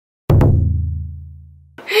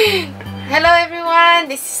Hello everyone,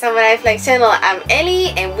 this is Samu Life Flag channel. I'm Ellie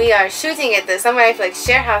and we are shooting at the Samu Life Flag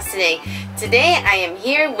share house today. Today I am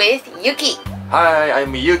here with Yuki. Hi,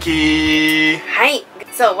 I'm Yuki. Hi.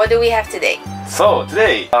 So what do we have today? So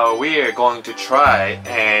today we are going to try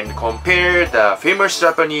and compare the famous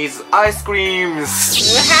Japanese ice creams.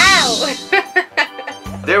 Wow!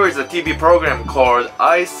 There was a TV program called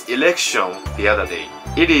Ice Election the other day.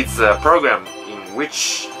 It is a program in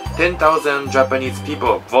which 10,000 Japanese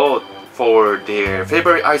people vote for their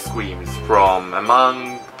favorite ice creams from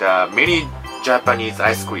among the many Japanese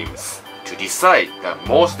ice creams to decide the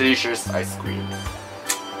most delicious ice cream.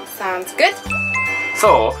 Sounds good.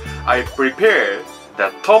 So, I prepared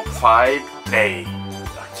the top 5 today.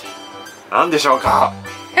 何でしょうか?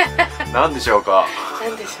 何でしょうか?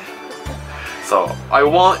 何でしょう? So, I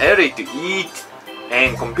want Ellie to eat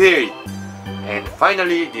and compare it and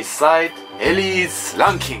finally decide Ellie's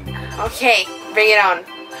ranking. Okay, bring it on.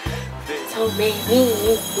 So many.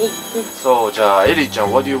 So, じゃあ、エリちゃ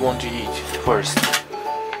ん, what do you want to eat first?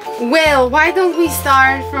 Well, why don't we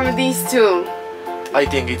start from these two? I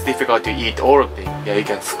think it's difficult to eat all of them. Yeah, you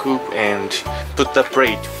can scoop and put the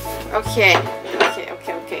plate. Okay.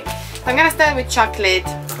 I'm gonna start with chocolate.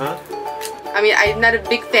 I mean, I'm not a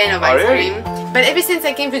big fan of ice cream. But ever since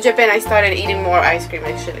I came to Japan, I started eating more ice cream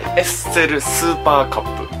actually. エッセルスーパーカ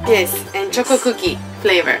ップ. Yes, and choco cookie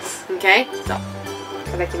flavor. Okay? So, い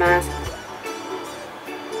ただきます.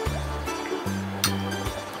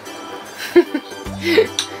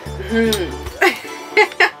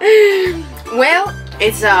 Well,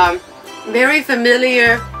 it's a very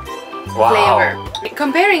familiar flavor.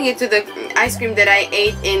 Comparing it to the ice cream that I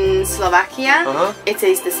ate in Slovakia, it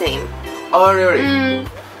tastes the same. Oh, really?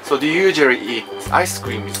 So do you usually eat ice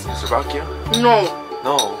cream in Slovakia? No.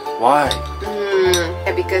 No. Why?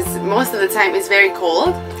 Because most of the time it's very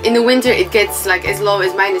cold. In the winter it gets like as low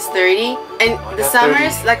as -30. And the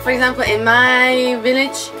summers, like for example in my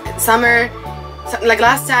village, summer, like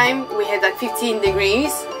last time we had like 15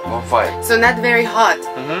 degrees. 15. So not very hot.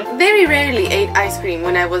 Very rarely ate ice cream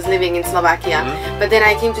when I was living in Slovakia. But then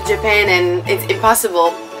I came to Japan and it's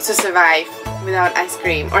impossible to survive without ice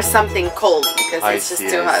cream or something cold because it's just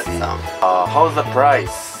too hot. So. How's the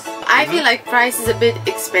price? I feel like price is a bit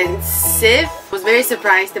expensive. I was very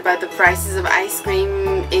surprised about the prices of ice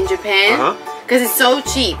cream in Japan because it's so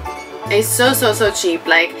cheap. It's so cheap.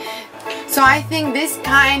 Like, so I think this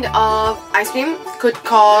kind of ice cream could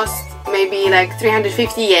cost maybe like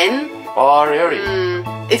 350 yen. Oh, really?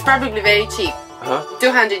 It's probably very cheap.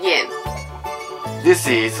 200 yen. This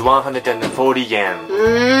is 140 yen.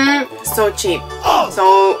 So cheap.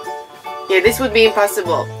 So, yeah, this would be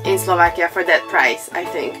impossible in Slovakia for that price, I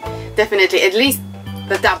think. Definitely, at least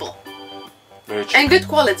the double. Very cheap. And good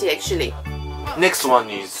quality, actually. Next one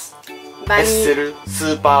is エッセル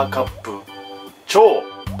スーパーカップ超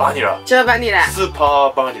バニラ。超バニラ。スーパ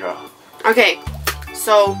ーバニラ。Okay,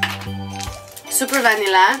 so super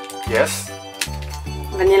vanilla. Yes.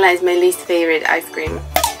 Vanilla is my least favorite ice cream.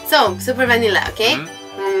 So, super vanilla, okay?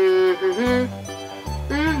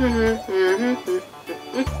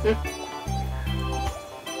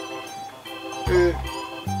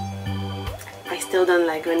 I still don't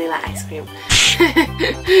like vanilla ice cream.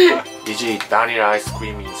 Did you eat vanilla ice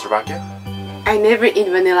cream in Slovakia? I never eat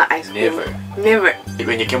vanilla ice cream. Never.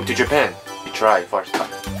 When you came to Japan, you tried first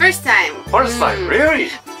time. First time. First time,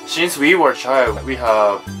 really? Since we were child, we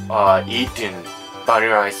have eaten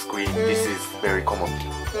vanilla ice cream. This is very common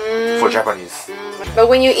for Japanese. But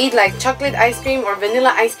when you eat like chocolate ice cream or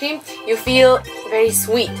vanilla ice cream, you feel very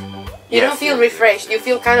sweet. You don't feel refreshed, you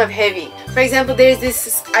feel kind of heavy. For example, there's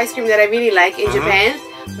this ice cream that I really like in Japan.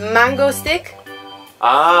 Mango stick.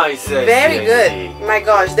 I see. Very good. My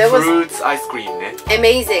gosh, that was fruits ice cream, ne?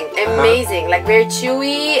 Amazing. Like very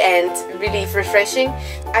chewy and really refreshing.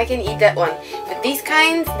 I can eat that one. But these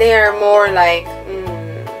kinds, they are more like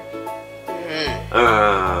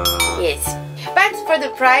yes. But for the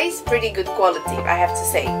price, pretty good quality, I have to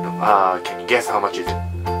say. Can you guess how much is it?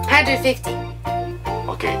 150.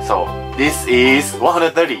 Okay, so this is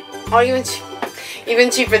 130. Or even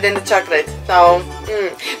cheaper than the chocolate. So,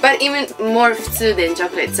 but even more futsu than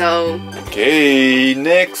chocolate. So. Okay,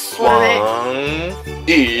 next one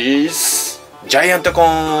is giant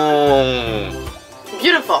cone.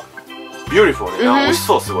 Beautiful. Beautiful. 美味し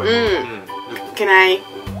そうすごい。Can I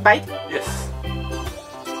bite? Yes.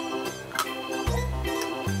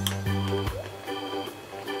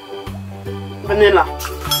 Vanilla.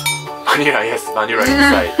 Vanilla, yes, vanilla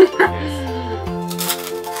inside.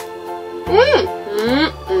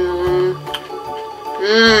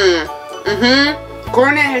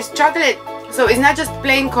 Cornet has chocolate, so it's not just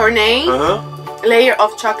plain cornet. layer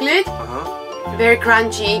of chocolate. Very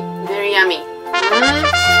crunchy, very yummy.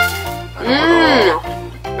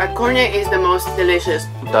 But cornet is the most delicious.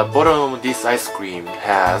 The bottom of this ice cream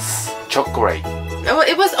has chocolate. Oh,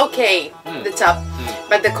 it was okay, the top,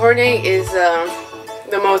 but the cornet is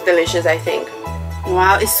the most delicious, I think.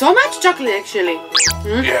 Wow, it's so much chocolate actually.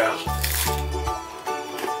 Yeah.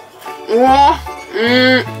 Wow.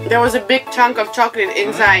 There was a big chunk of chocolate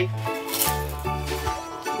inside.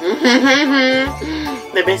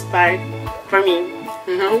 The best part for me.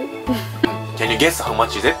 Can you guess how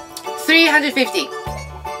much is it? 350.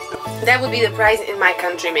 That would be the price in my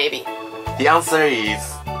country, maybe. The answer is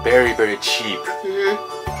very, very cheap.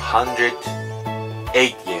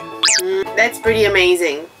 108 yen. That's pretty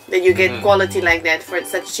amazing that you get quality like that for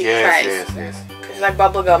such cheap price. Yes. It's like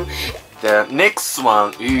bubblegum. The next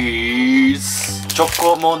one is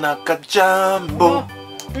Choco Monaca Jumbo.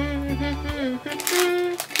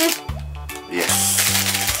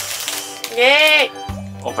 Yes. Yay!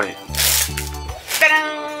 Open it.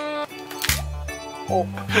 Ta-da! Oh,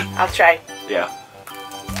 I'll try. Yeah.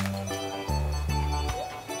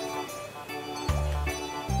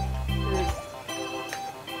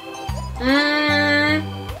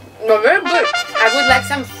 No, very good. I would like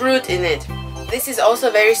some fruit in it. This is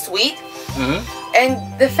also very sweet. And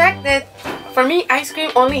the fact that for me ice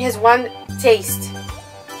cream only has one taste.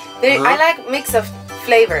 I like mix of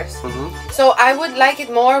flavors. So I would like it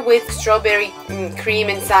more with strawberry cream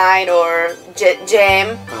inside or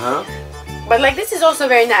jam. But like this is also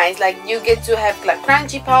very nice. Like you get to have like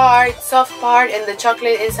crunchy part, soft part, and the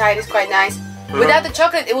chocolate inside is quite nice. Without the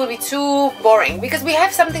chocolate it would be too boring because we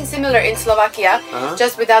have something similar in Slovakia,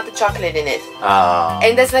 just without the chocolate in it.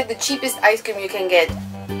 And that's like the cheapest ice cream you can get.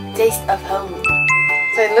 Taste of home.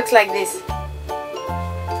 So it looks like this.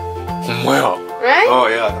 Wow. Right? Oh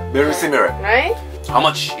yeah, very similar. Right? How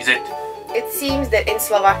much is it? It seems that in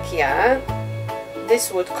Slovakia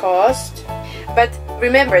this would cost, but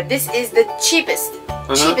remember this is the cheapest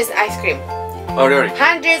ice cream. Oh really?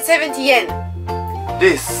 170 yen.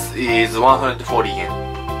 This is 140 yen.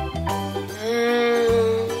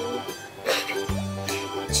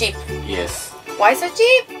 Cheap. Yes. Why so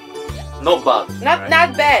cheap? Not bad. Not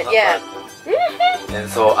bad, Not yeah. bad. And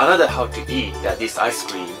so another how to eat this ice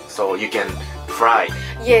cream, so you can fry.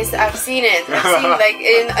 Yes, I've seen it. I've seen like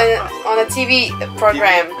on a TV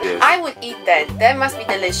program. Yes. I would eat that. That must be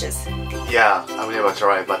delicious. Yeah, I've never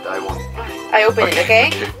tried, but I want. I open it,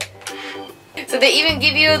 okay? So they even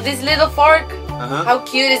give you this little fork. How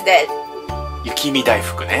cute is that? 雪見大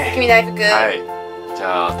福ね。雪見大福。はい。じ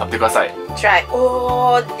ゃあ食べてください。Try.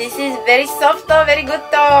 Oh, this is very soft, very good.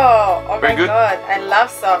 Oh my god, I love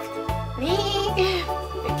soft.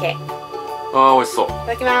 Okay. ああ、美味しそう。いた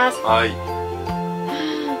だきます。はい。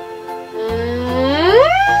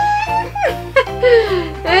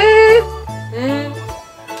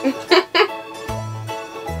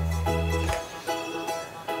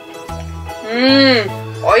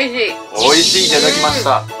おいしい。おいしい、いただきまし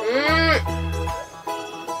た。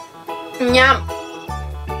にゃん。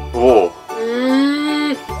おお。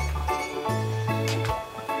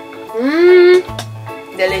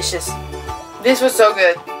Delicious. This was so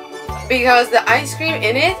good because the ice cream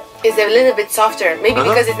in it is a little bit softer. Maybe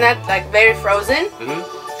because it's not like very frozen.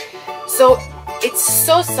 So it's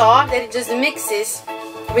so soft that it just mixes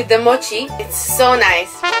with the mochi. It's so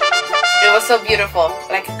nice. It was so beautiful,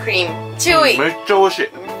 like a cream. Chewy. めっちゃ美味しい。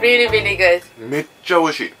Really, really good. めっちゃ美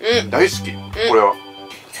味しい。大好き。これは。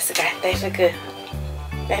さすが大福。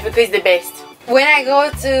大福 is the best. When I go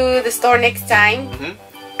to the store next time,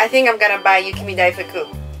 I think I'm gonna buy Yukimi Daifuku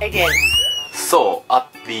again. So at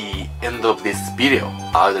the end of this video,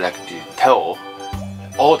 I would like to tell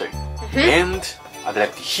order, and I'd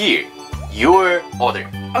like to hear your order.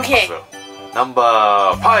 Okay. So, number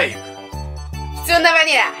 5. 普通のバ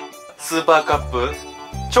ニラ。スーパーカップ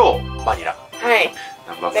超バニラ。はい。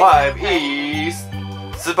Number 5 is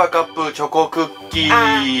スーパーカップチョコクッキー。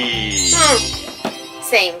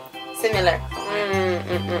Same, similar.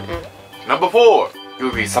 Number 4,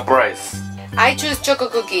 you'll be surprised. I choose choco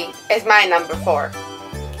cookie as my number 4.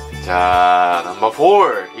 じゃあ、Number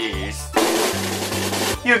 4 is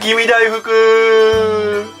雪見大福。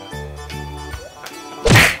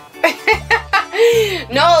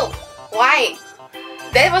No, why?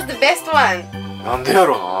 That was the best one. なんでや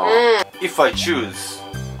ろうな。If I choose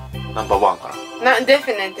number 1かな。Not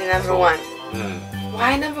definitely number 1.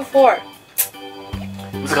 Why number 4?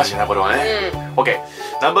 難しいなこれはね。OK。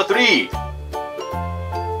Number 3。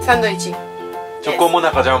サンドイッチ。チョコモ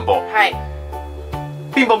ナカジャンボ。はい。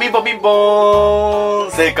ピンポンピンポンピンポー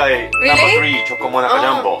ン。正解。Number 3チョコモナカジ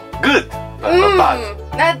ャンボ。Good. But not bad.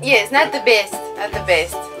 Not the best. Not the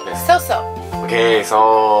best. So. Okay,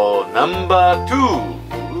 so number 2.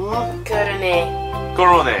 来るね。コ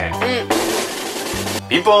ロネ。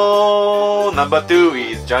ピンポーン Number 2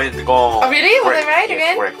 is giant gone. Oh really? Was I right yes,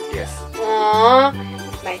 again? Correct, yes. Aww.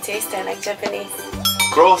 My taste are like Japanese.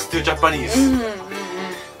 Close to Japanese.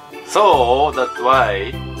 So that's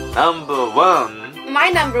why number 1. My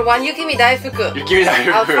number 1, Yukimi Daifuku. Yukimi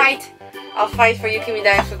Daifuku. I'll fight for Yukimi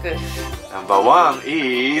Daifuku. Number 1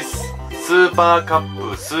 is スーパーカ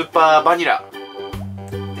ップスーパーバニラ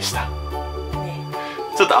でした。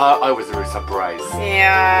ちょっと I was really surprised.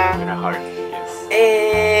 Yeah. In a heart,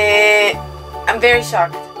 yes. I'm very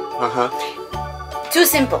shocked. Too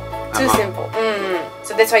simple. Too simple.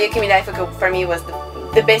 So that's why Yukimi Daifuku for me was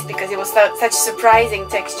the best because it was such surprising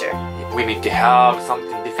texture. We need to have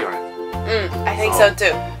something different. I think so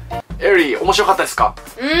too. エリー、面白かったですか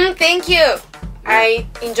？Thank you. I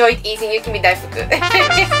enjoyed eating Yukimi Daifuku.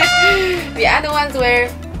 The other ones were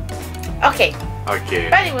okay. Okay.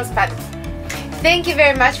 But it was fun. Thank you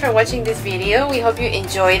very much for watching this video. We hope you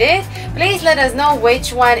enjoyed it. Please let us know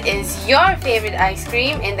which one is your favorite ice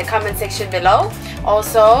cream in the comment section below.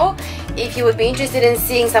 Also, if you would be interested in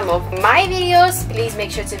seeing some of my videos, please make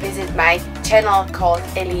sure to visit my channel called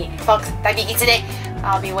Ellie Fox Tabi Itsude.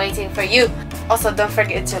 I'll be waiting for you. Also, don't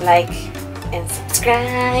forget to like and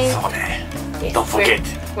subscribe. そうね。Yes, Don't forget.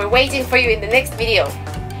 We're waiting for you in the next video.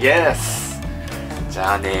 Yes. じ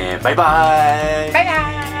ゃあね、バイバイ。Bye bye.